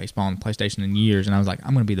hadn't played baseball on the PlayStation in years, and I was like,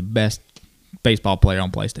 I'm going to be the best baseball player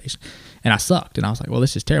on PlayStation. And I sucked, and I was like, well,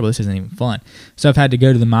 this is terrible. This isn't even fun. So I've had to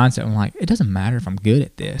go to the mindset. I'm like, it doesn't matter if I'm good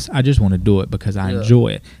at this. I just want to do it because I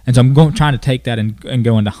enjoy it. And so I'm trying to take that and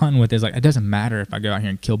go into hunting with it. It's like, it doesn't matter if I go out here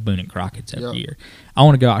and kill Boone and Crockett's every year. I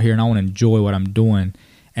want to go out here and I want to enjoy what I'm doing.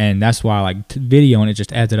 And that's why I like video, and it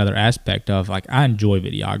just adds that other aspect of, like, I enjoy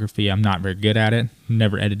videography. I'm not very good at it.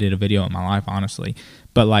 Never edited a video in my life, honestly.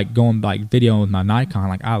 But, like, videoing with my Nikon,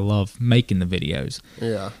 like, I love making the videos.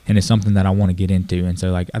 Yeah. And it's something that I want to get into. And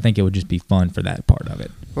so, like, I think it would just be fun for that part of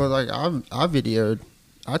it. Well, like,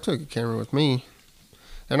 I took a camera with me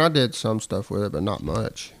And I did some stuff with it, but not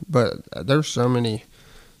much. But there's so many.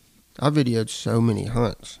 I videoed so many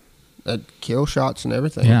hunts, kill shots and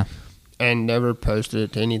everything. Yeah. And never posted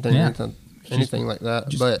it to anything, anything like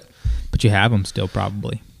that. But you have them still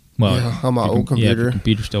probably. Well, yeah, on my old computer. Yeah, your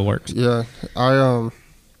computer still works. Yeah,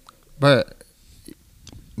 but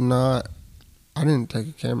not. I didn't take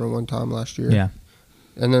a camera one time last year. Yeah.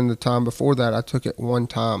 And then the time before that, I took it one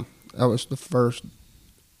time. That was the first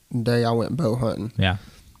day I went bow hunting. Yeah.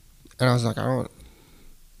 And I was like, I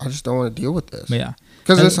just don't want to deal with this. Yeah.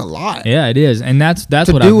 Because it's a lot. Yeah, it is, and that's to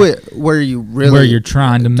what do it where you're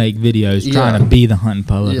trying to make videos, trying to be the hunting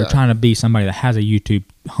public, or trying to be somebody that has a YouTube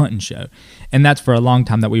hunting show, and that's for a long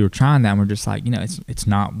time that we were trying that, and we're just like, it's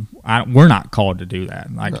not, we're not called to do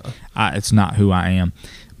that. Like, it's not who I am,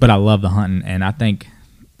 but I love the hunting, and I think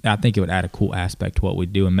it would add a cool aspect to what we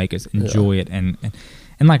do and make us enjoy it, and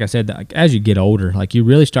like I said, like, as you get older, like you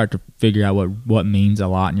really start to figure out what means a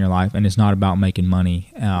lot in your life, and it's not about making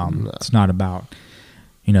money. It's not about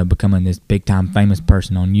becoming this big time famous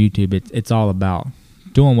person on YouTube. It's all about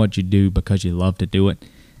doing what you do because you love to do it.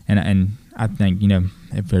 And I think,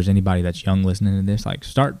 if there's anybody that's young listening to this, like,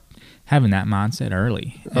 start having that mindset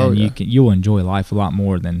early, and you'll enjoy life a lot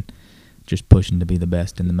more than just pushing to be the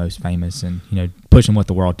best and the most famous, and pushing what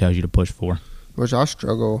the world tells you to push for. Which I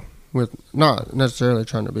struggle with, not necessarily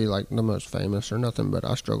trying to be like the most famous or nothing, but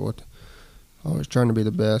I struggle with always trying to be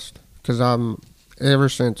the best, because ever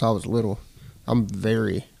since I was little, I'm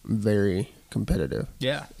very, very competitive.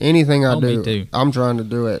 Yeah. Anything I do, me too. I'm trying to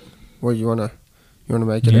do it. Well, you wanna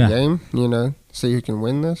make it a game? See who can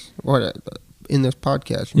win this. What in this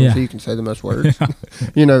podcast? See who can say the most words.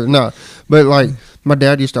 No. But like my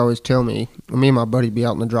dad used to always tell me and my buddy be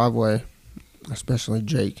out in the driveway, especially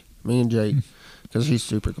Jake. Me and Jake, because he's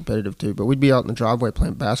super competitive too. But we'd be out in the driveway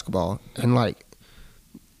playing basketball, and like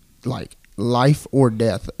life or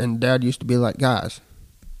death. And Dad used to be like, guys,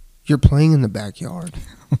 you're playing in the backyard.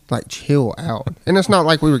 Like, chill out. And it's not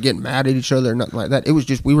like we were getting mad at each other or nothing like that. It was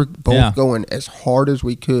just we were both going as hard as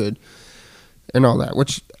we could and all that,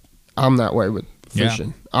 which I'm that way with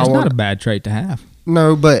fishing. It's not a bad trait to have.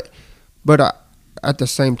 No, but at the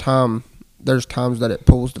same time, there's times that it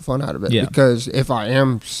pulls the fun out of it. Yeah. Because if I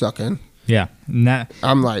am sucking,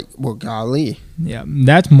 I'm like, well, golly. Yeah,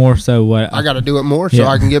 that's more so what I got to do it more so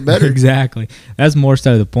I can get better. Exactly. That's more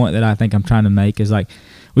so the point that I think I'm trying to make is, like,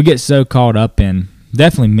 we get so caught up in,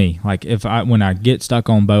 definitely me, like when I get stuck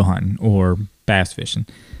on bow hunting or bass fishing,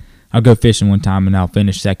 I'll go fishing one time and I'll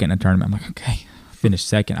finish second in a tournament. I'm like, okay, finish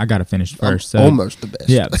second. I got to finish first. I'm almost the best.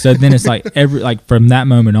 Yeah. So then it's like from that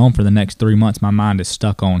moment on for the next 3 months, my mind is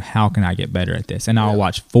stuck on how can I get better at this? And I'll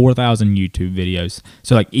watch 4,000 YouTube videos.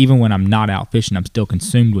 So like even when I'm not out fishing, I'm still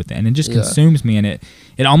consumed with it, and it just consumes me, and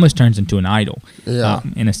it almost turns into an idol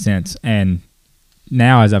in a sense. And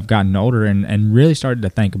now as I've gotten older and really started to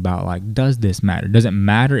think about, like, does this matter? Does it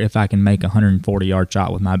matter if I can make a 140-yard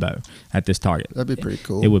shot with my bow at this target? That'd be pretty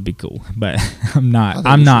cool. It would be cool, but I'm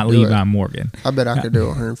not Levi Morgan. I bet I could do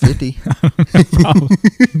 150.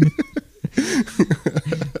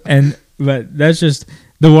 But that's just,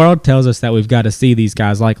 the world tells us that we've got to see these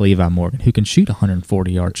guys like Levi Morgan who can shoot a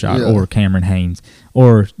 140-yard shot, or Cameron Haynes,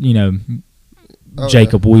 or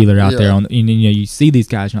Jacob Wheeler out there on, you see these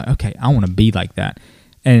guys, you're like, okay, I want to be like that,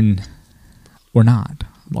 and we're not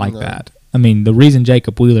like that. I mean, the reason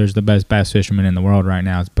Jacob Wheeler is the best bass fisherman in the world right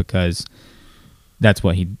now is because that's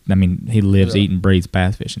what he lives, eats, and breathes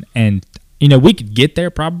bass fishing. And we could get there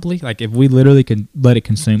probably, like, if we literally could let it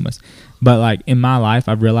consume us. But like in my life,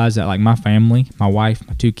 I've realized that, like, my family, my wife,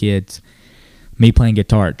 my 2 kids, me playing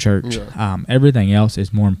guitar at church, everything else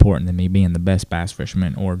is more important than me being the best bass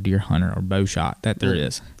fisherman or deer hunter or bow shot that there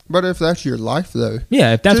is. But if that's your life, though.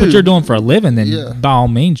 Yeah, if that's what you're doing for a living, then by all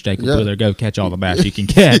means, Jacob Wheeler, go catch all the bass you can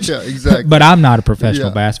catch. Yeah, exactly. But I'm not a professional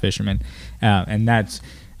bass fisherman, and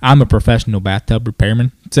I'm a professional bathtub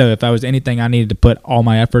repairman. So if I was anything I needed to put all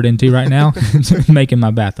my effort into right now, it's making my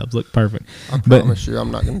bathtubs look perfect. I promise you, I'm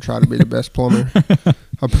not going to try to be the best plumber.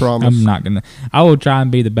 I promise. I'm not going to. I will try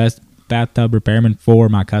and be the best bathtub repairman for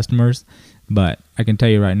my customers, but I can tell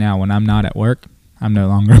you right now, when I'm not at work, I'm no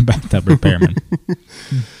longer a bathtub repairman.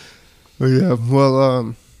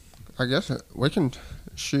 Well, I guess we can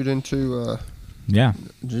shoot into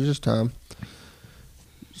Jesus time.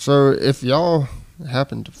 So if y'all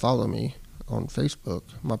happen to follow me on Facebook,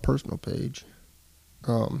 my personal page,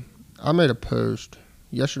 I made a post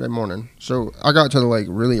yesterday morning. So I got to the lake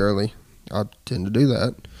really early. I tend to do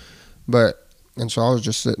that, and so I was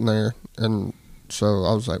just sitting there, and so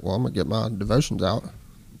I was like, well, I'm going to get my devotions out,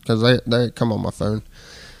 because they come on my phone,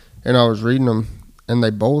 and I was reading them, and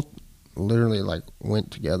they both literally, like, went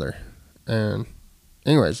together, and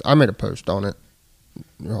anyways, I made a post on it,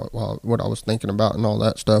 while what I was thinking about and all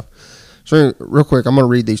that stuff. So real quick, I'm going to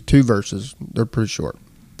read these 2 verses. They're pretty short.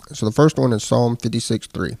 So the first one is Psalm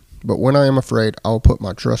 56:3. But when I am afraid, I will put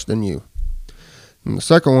my trust in you. And the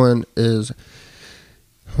second one is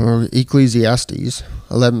Ecclesiastes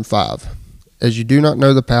 11:5. As you do not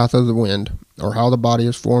know the path of the wind, or how the body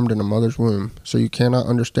is formed in a mother's womb, so you cannot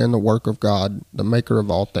understand the work of God, the maker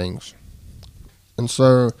of all things. And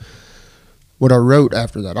so what I wrote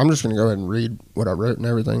after that, I'm just going to go ahead and read what I wrote and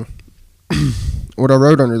everything. What I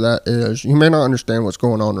wrote under that is, you may not understand what's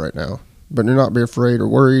going on right now, but do not be afraid or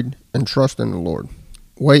worried, and trust in the Lord.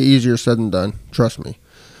 Way easier said than done, trust me.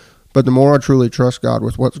 But the more I truly trust God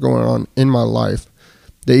with what's going on in my life,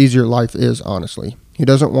 the easier life is, honestly. He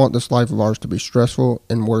doesn't want this life of ours to be stressful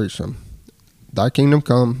and worrisome. Thy kingdom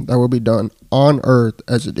come, thy will be done on earth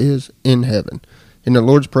as it is in heaven. In the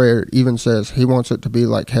Lord's Prayer, it even says he wants it to be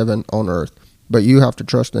like heaven on earth. But you have to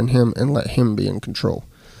trust in him and let him be in control.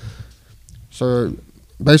 So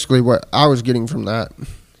basically what I was getting from that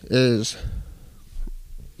is,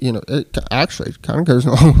 it actually kind of goes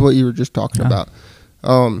along with what you were just talking about.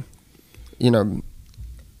 You're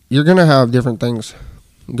going to have different things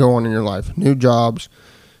go on in your life. New jobs,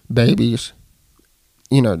 babies,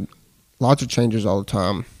 lots of changes all the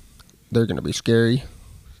time. They're going to be scary.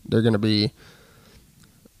 They're going to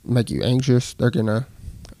make you anxious. They're going to,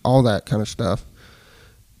 all that kind of stuff.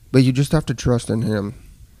 But you just have to trust in him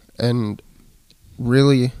and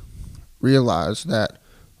really realize that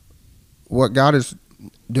what God is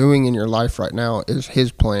doing in your life right now is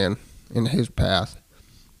his plan and his path.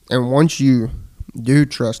 And once you do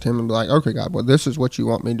trust him and be like, okay, God, well, this is what you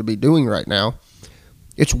want me to be doing right now,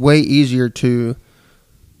 it's way easier to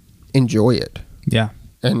enjoy it. Yeah.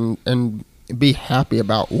 And be happy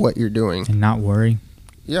about what you're doing. And not worry.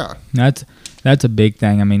 Yeah. That's a big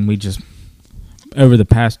thing. I mean, we just, over the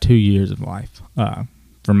past 2 years of life,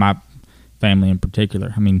 for my family in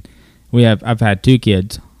particular, I mean, I've had 2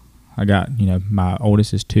 kids. I got, my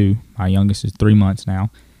oldest is 2, my youngest is 3 months now.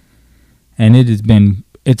 And it has been,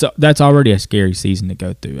 that's already a scary season to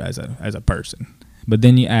go through as a person. But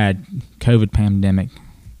then you add COVID pandemic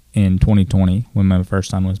in 2020 when my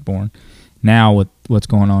first son was born. Now with what's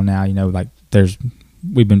going on now,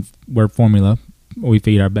 we're formula. We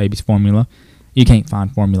feed our babies formula. You can't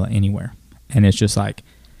find formula anywhere. And it's just like,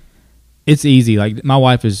 it's easy. Like, my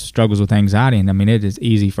wife struggles with anxiety, and I mean, it is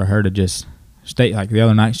easy for her to just stay. Like, the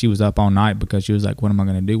other night, she was up all night because she was like, what am I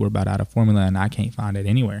going to do? We're about out of formula, and I can't find it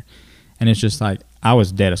anywhere. And it's just like, I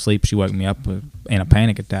was dead asleep. She woke me up in a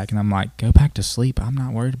panic attack, and I'm like, go back to sleep. I'm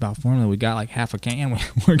not worried about formula. We got like half a can.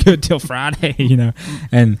 We're good till Friday,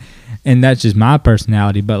 And that's just my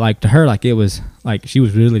personality. But like, to her, like, it was like she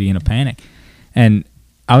was really in a panic. And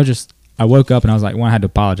I woke up and I was like, I had to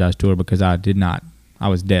apologize to her because I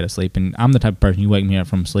was dead asleep. And I'm the type of person, you wake me up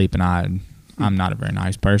from sleep, and I'm not a very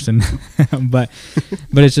nice person. but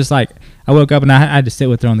it's just like, I woke up and I had to sit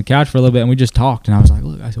with her on the couch for a little bit, and we just talked. And I was like,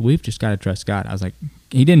 look, I said, we've just got to trust God. I was like,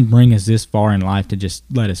 he didn't bring us this far in life to just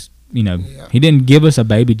let us, he didn't give us a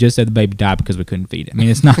baby just so the baby died because we couldn't feed it. I mean,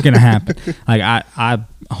 it's not going to happen. Like, I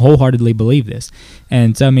wholeheartedly believe this.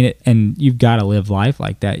 And so, I mean, and you've got to live life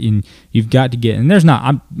like that. And you've got to get, and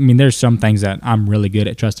there's some things that I'm really good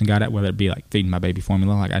at trusting God at, whether it be like feeding my baby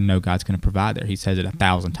formula. Like, I know God's going to provide there. He says it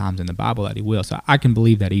 1,000 times in the Bible that he will. So I can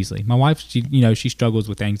believe that easily. My wife, she struggles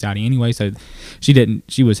with anxiety anyway. So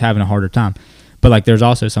she was having a harder time. But like, there's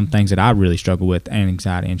also some things that I really struggle with and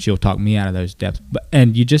anxiety, and she'll talk me out of those depths.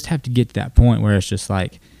 And you just have to get to that point where it's just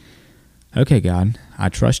like, okay, God, I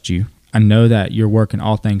trust you. I know that you're working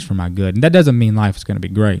all things for my good. And that doesn't mean life is going to be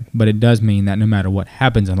great, but it does mean that no matter what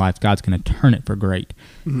happens in life, God's going to turn it for great.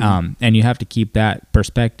 Mm-hmm. And you have to keep that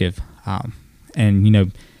perspective. And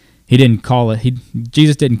he didn't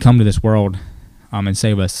Jesus didn't come to this world and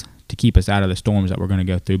save us to keep us out of the storms that we're going to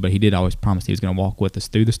go through, but he did always promise he was going to walk with us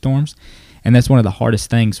through the storms. And that's one of the hardest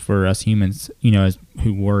things for us humans,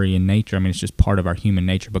 who worry in nature. I mean, it's just part of our human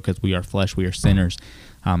nature because we are flesh, we are sinners,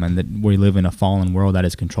 and that we live in a fallen world that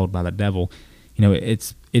is controlled by the devil.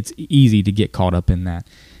 It's easy to get caught up in that.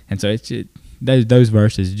 And so those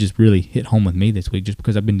verses just really hit home with me this week just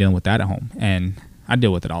because I've been dealing with that at home. And I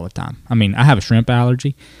deal with it all the time. I mean, I have a shrimp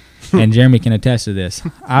allergy, and Jeremy can attest to this.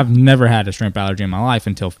 I've never had a shrimp allergy in my life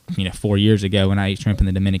until 4 years ago when I ate shrimp in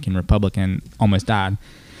the Dominican Republic and almost died.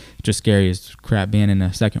 Just scary as crap being in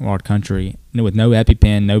a second world country with no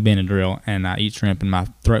EpiPen, no Benadryl, and I eat shrimp and my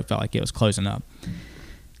throat felt like it was closing up.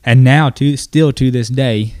 And now, still to this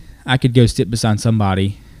day, I could go sit beside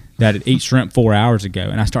somebody that had eat shrimp 4 hours ago,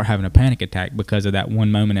 and I start having a panic attack because of that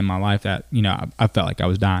one moment in my life that I felt like I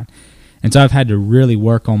was dying. And so I've had to really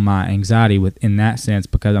work on my anxiety in that sense,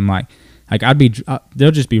 because I'm like I'd be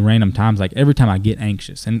there'll just be random times, like every time I get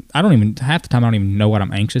anxious, and half the time I don't even know what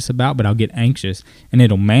I'm anxious about, but I'll get anxious and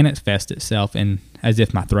it'll manifest itself in as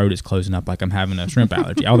if my throat is closing up, like I'm having a shrimp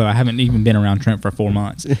allergy, although I haven't even been around shrimp for 4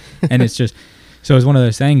 months. And it's just, so it's one of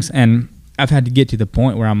those things. And I've had to get to the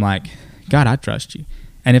point where I'm like, God, I trust you.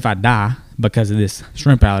 And if I die because of this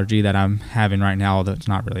shrimp allergy that I'm having right now, although it's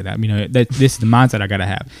not really that, this is the mindset I got to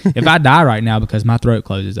have. If I die right now because my throat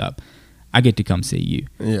closes up, I get to come see you.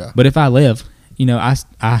 Yeah. But if I live,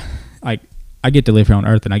 I get to live here on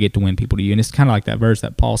earth, and I get to win people to you. And it's kind of like that verse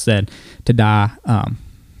that Paul said, to die,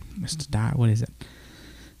 what is it?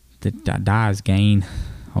 To die is gain.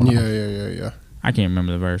 Hold on. Yeah. I can't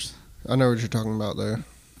remember the verse. I know what you're talking about there.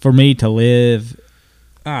 For me to live,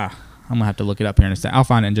 I'm going to have to look it up here in a second. I'll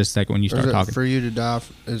find it in just a second when you start talking. For you to die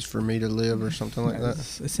is for me to live, or something like that?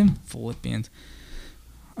 It's in Philippians.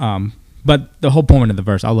 But the whole point of the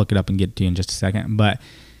verse, I'll look it up and get it to you in just a second. But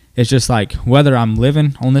it's just like, whether I'm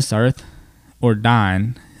living on this earth or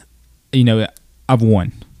dying, I've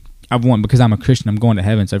won. I've won because I'm a Christian. I'm going to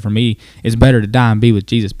heaven. So for me, it's better to die and be with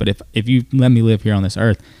Jesus. But if you let me live here on this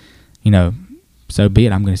earth, so be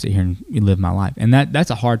it. I'm going to sit here and live my life. And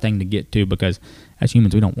that's a hard thing to get to, because as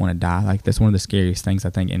humans, we don't want to die. Like, that's one of the scariest things,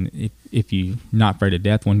 I think. And if you're not afraid of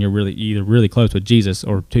death, when you're really either really close with Jesus,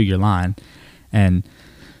 or two, you're lying. And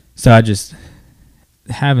so I just,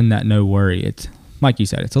 having that no worry, it's like you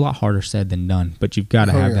said, it's a lot harder said than done. But you've got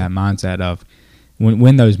to have that mindset of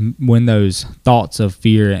when those thoughts of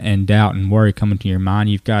fear and doubt and worry come into your mind,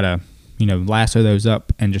 you've got to lasso those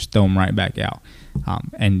up and just throw them right back out,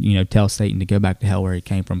 and tell Satan to go back to hell where he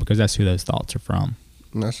came from, because that's who those thoughts are from.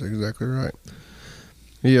 And that's exactly right.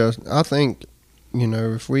 Yeah, I think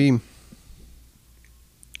if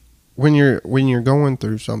when you're going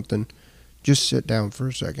through something, just sit down for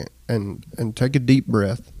a second and take a deep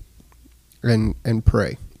breath and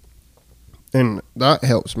pray. And that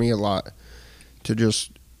helps me a lot to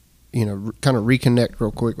just, kind of reconnect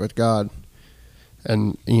real quick with God,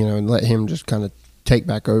 and, and let him just kind of take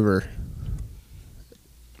back over.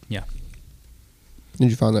 Yeah.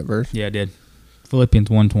 Did you find that verse? Yeah, I did. Philippians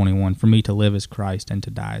 1:21, for me to live is Christ and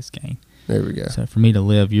to die is gain. There we go. So for me to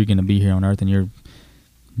live, you're going to be here on earth and you're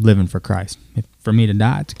living for Christ. For me to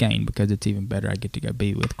die, it's gain, because it's even better. I get to go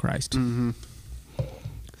be with Christ. Mm-hmm.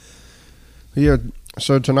 Yeah,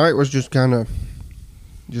 so tonight was just kind of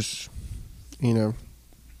just a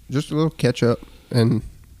little catch up and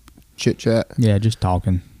chit chat. Yeah, just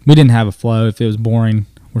talking. We didn't have a flow. If it was boring,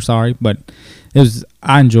 we're sorry, but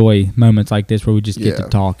I enjoy moments like this where we just get to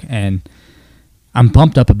talk, and I'm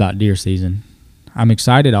pumped up about deer season. I'm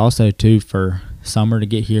excited also too for summer to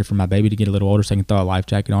get here, for my baby to get a little older so I can throw a life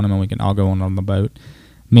jacket on him and we can all go on the boat.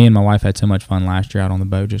 Me and my wife had so much fun last year out on the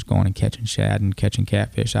boat, just going and catching shad and catching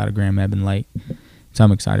catfish out of Grand Eben Lake. So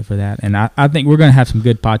I'm excited for that. And I think we're going to have some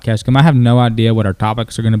good podcasts come. I have no idea what our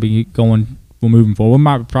topics are going to be moving forward. We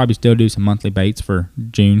might probably still do some monthly baits for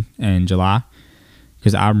June and July,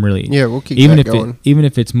 because I'm really... Yeah, we'll keep that going. Even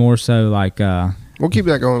if it's more so like... we'll keep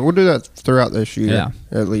that going. We'll do that throughout this year,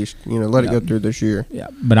 at least. Let it go through this year. Yeah,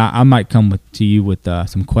 but I might come to you with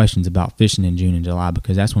some questions about fishing in June and July,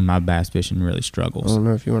 because that's when my bass fishing really struggles. I don't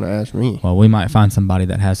know if you want to ask me. Well, we might find somebody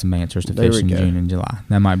that has some answers to fish in June and July.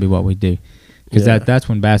 That might be what we do, because that's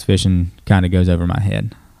when bass fishing kind of goes over my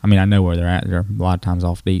head. I mean, I know where they're at. They're a lot of times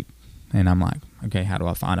off deep, and I'm like, okay, how do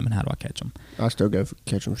I find them and how do I catch them? I still go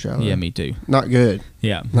catch them shallow. Yeah, me too. Not good.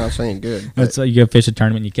 Yeah. Not saying good. It's like you go fish a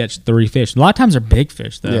tournament and you catch 3 fish. A lot of times they're big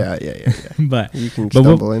fish, though. Yeah. But you can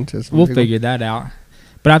stumble into some. We'll figure that out.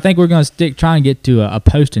 But I think we're going to try and get to a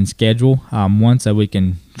posting schedule once, so we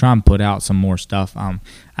can try and put out some more stuff. I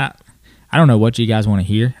don't know what you guys want to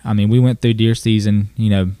hear. I mean, we went through deer season,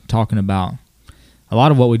 talking about a lot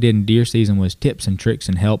of what we did in deer season was tips and tricks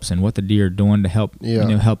and helps and what the deer are doing to help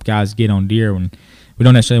help guys get on deer. When we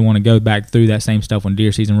don't necessarily want to go back through that same stuff when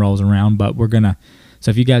deer season rolls around, but we're gonna. So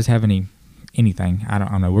if you guys have anything, I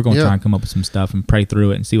don't know, we're gonna try and come up with some stuff and pray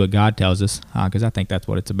through it and see what God tells us, because I think that's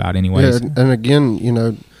what it's about, anyways. Yeah, and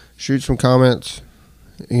again, shoot some comments,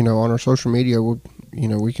 on our social media.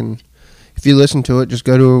 We can, if you listen to it, just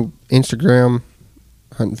go to Instagram,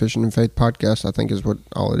 Hunting, Fishing, and Faith Podcast. I think is what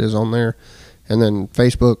all it is on there. And then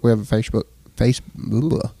Facebook, we have a Facebook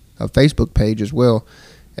page as well,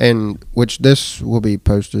 and which this will be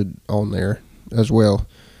posted on there as well.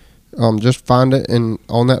 Just find it, and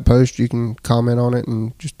on that post you can comment on it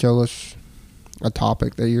and just tell us a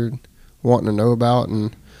topic that you're wanting to know about.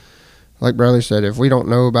 And like Bradley said, if we don't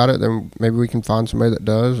know about it, then maybe we can find somebody that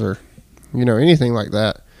does, or anything like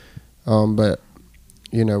that. But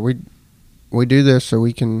we do this so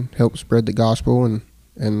we can help spread the gospel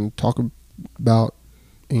and talk about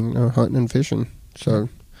hunting and fishing. So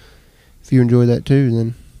if you enjoy that too,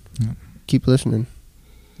 then keep listening.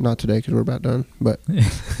 Not today because we're about done, but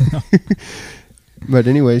but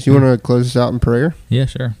anyways, you want to close us out in prayer? Yeah,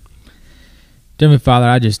 sure. Heavenly Father,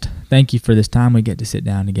 I just thank you for this time we get to sit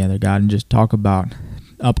down together, God, and just talk about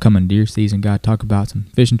upcoming deer season, God, talk about some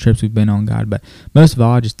fishing trips we've been on, God, but most of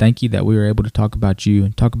all, I just thank you that we were able to talk about you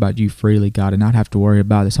and talk about you freely, God, and not have to worry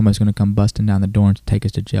about that somebody's going to come busting down the door and take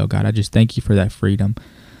us to jail, God. I just thank you for that freedom.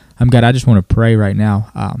 God, I just want to pray right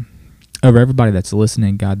now over everybody that's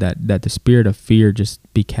listening, God, that the spirit of fear just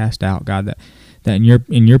be cast out, God, that in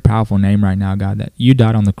your powerful name right now, God, that you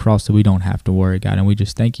died on the cross so we don't have to worry, God, and we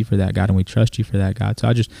just thank you for that, God, and we trust you for that, God. So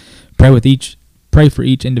I just pray for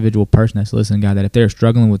each individual person that's listening, God, that if they're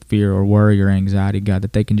struggling with fear or worry or anxiety, God,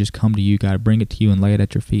 that they can just come to you, God, bring it to you and lay it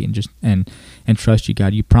at your feet and just and trust you,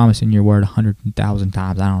 God. You promise in your word 100,000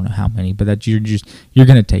 times, I don't know how many, but that you're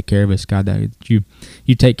going to take care of us, God, that you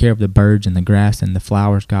take care of the birds and the grass and the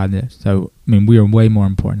flowers, God. So, we are way more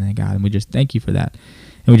important than God, and we just thank you for that.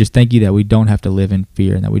 And we just thank you that we don't have to live in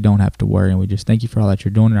fear and that we don't have to worry. And we just thank you for all that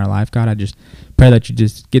you're doing in our life, God. I just pray that you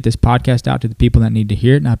just get this podcast out to the people that need to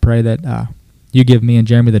hear it. And I pray that you give me and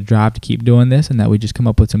Jeremy the drive to keep doing this and that we just come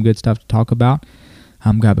up with some good stuff to talk about.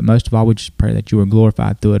 God, but most of all, we just pray that you are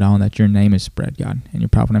glorified through it all and that your name is spread, God. In your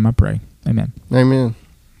powerful name I pray. Amen. Amen.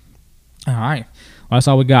 All right. Well, that's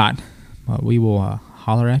all we got. We will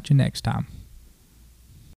holler at you next time.